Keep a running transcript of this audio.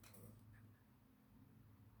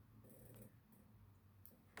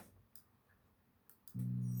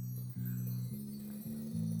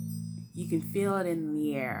You can feel it in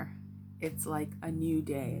the air. It's like a new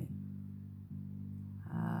day,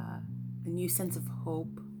 a new sense of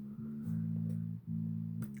hope.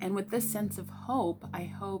 And with this sense of hope, I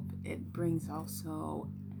hope it brings also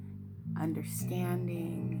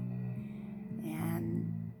understanding.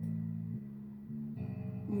 And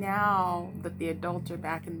now that the adults are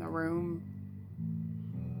back in the room,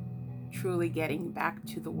 truly getting back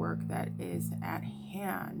to the work that is at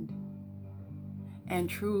hand, and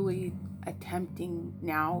truly attempting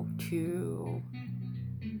now to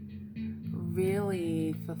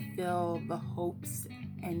really fulfill the hopes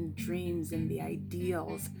and dreams and the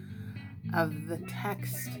ideals of the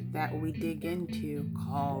text that we dig into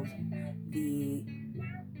called the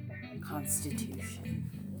Constitution.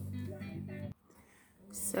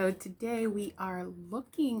 So today we are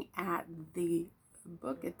looking at the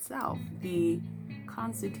book itself, the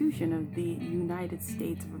Constitution of the United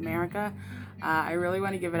States of America. I really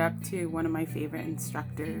want to give it up to one of my favorite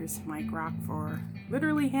instructors, Mike Rock, for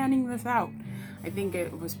literally handing this out. I think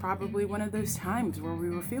it was probably one of those times where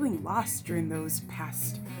we were feeling lost during those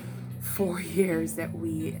past 4 years that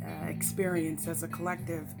we experienced as a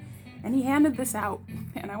collective. And he handed this out.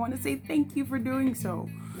 And I want to say thank you for doing so,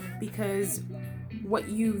 because what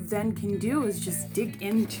you then can do is just dig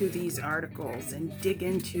into these articles and dig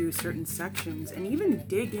into certain sections and even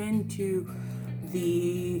dig into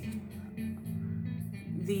the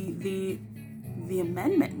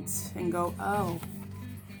amendments and go, oh,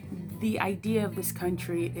 the idea of this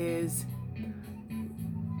country is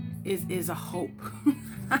a hope.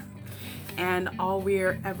 And all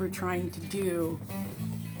we're ever trying to do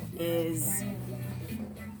is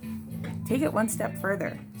take it one step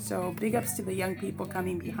further. So big ups to the young people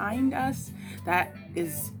coming behind us that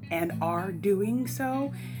is and are doing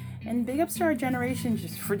so. And big ups to our generation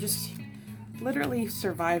for literally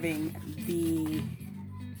surviving the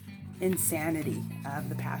insanity of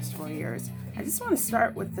the past 4 years. I just want to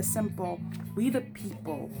start with the simple, we the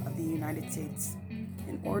people of the United States,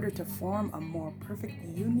 in order to form a more perfect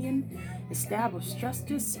union, establish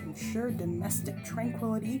justice, ensure domestic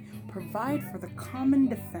tranquility, provide for the common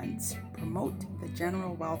defense, promote the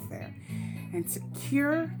general welfare, and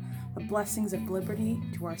secure the blessings of liberty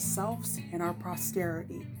to ourselves and our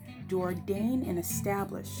posterity, do ordain and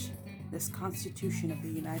establish this Constitution of the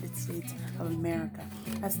United States of America.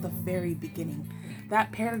 That's the very beginning.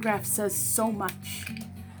 That paragraph says so much.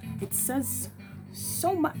 It says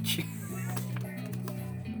so much.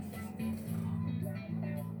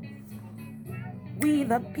 We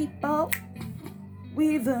the people,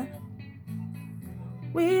 we the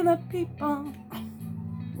people,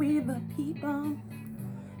 we the people,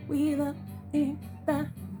 we the people,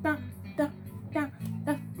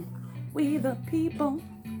 we the people,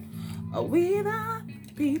 we the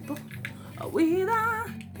people, we the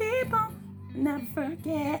people. Never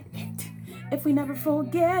forget it. If we never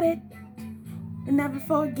forget it, we never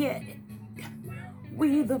forget it.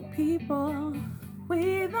 We the people,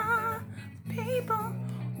 we the people,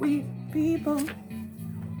 we people,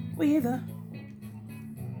 we the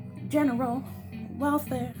general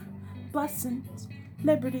welfare, blessings,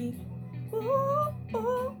 liberty. Ooh,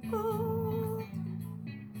 ooh, ooh.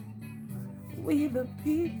 We the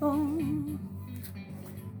people.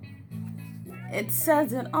 It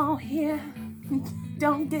says it all here.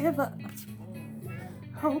 Don't give up.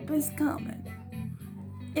 Hope is coming.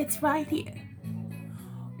 It's right here.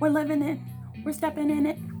 We're living it. We're stepping in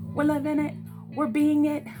it. We're living it. We're being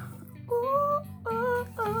it. Ooh, ooh,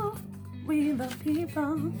 ooh. We the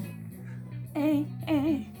people. Hey,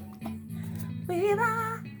 hey. We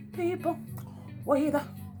the people. We the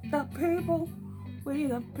people. We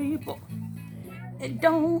the people. It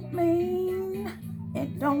don't mean that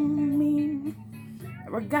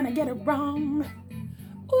we're gonna get it wrong.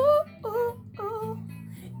 Ooh, ooh, ooh.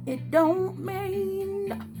 It don't mean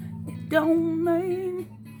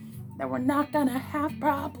that we're not gonna have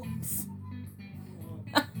problems.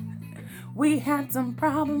 We had some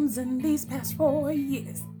problems in these past 4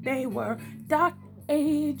 years. They were dark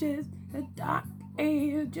ages, the dark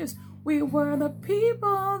ages. We were the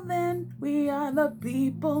people then, we are the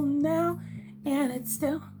people now. And it's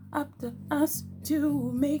still up to us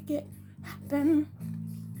to make it happen.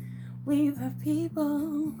 We the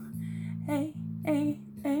people, hey, hey,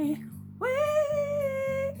 hey.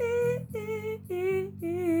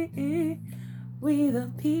 We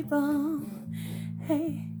the people,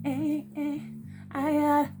 hey, hey, hey. I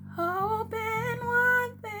got hope in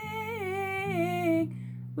one thing.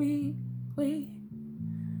 We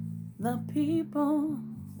the people,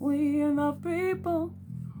 we the people,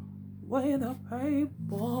 we the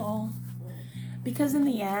people. Because in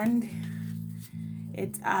the end,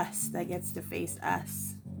 It's us that gets to face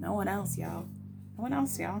us. No one else, y'all. No one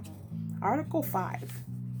else, y'all. Article 5.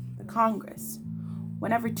 The Congress,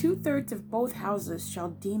 whenever 2/3 of both houses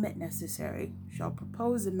shall deem it necessary, shall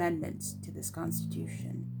propose amendments to this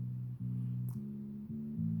Constitution.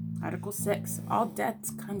 Article 6. All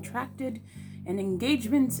debts contracted and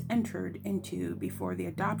engagements entered into before the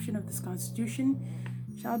adoption of this Constitution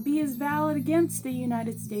shall be as valid against the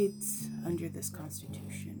United States under this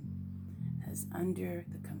Constitution as under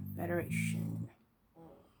the Confederation.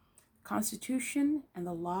 Constitution and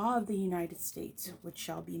the law of the United States, which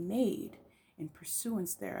shall be made in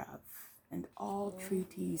pursuance thereof, and all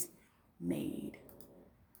treaties made.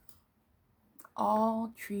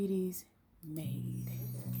 All treaties made.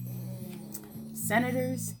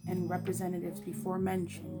 Senators and representatives before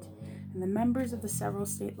mentioned, and the members of the several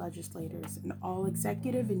state legislatures, and all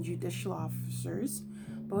executive and judicial officers,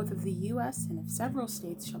 both of the U.S. and of several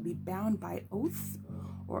states, shall be bound by oath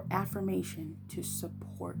or affirmation to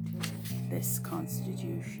support this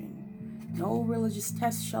Constitution. No religious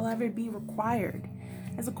test shall ever be required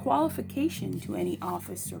as a qualification to any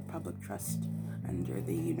office or public trust under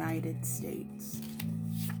the United States.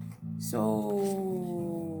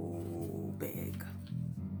 So big,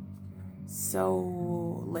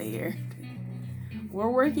 so layered. We're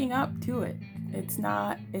working up to it. It's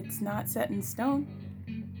not set in stone,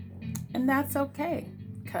 and that's okay,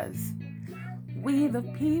 because we the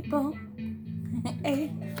people, we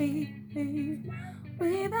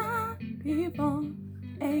the people,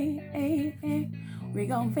 we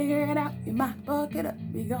gon' figure it out. We might fuck it up.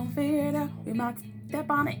 We gon' figure it out. We might step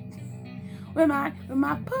on it. We might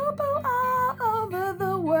poo-poo all over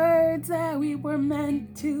the words that we were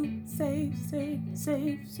meant to save.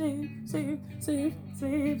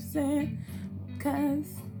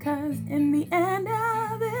 Cause in the end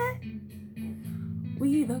of it,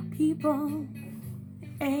 we the people,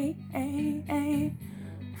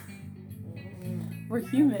 we're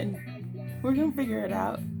human. We're gonna figure it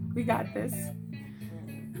out. We got this.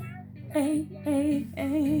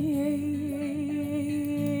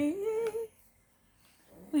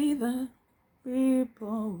 We the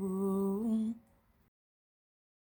people.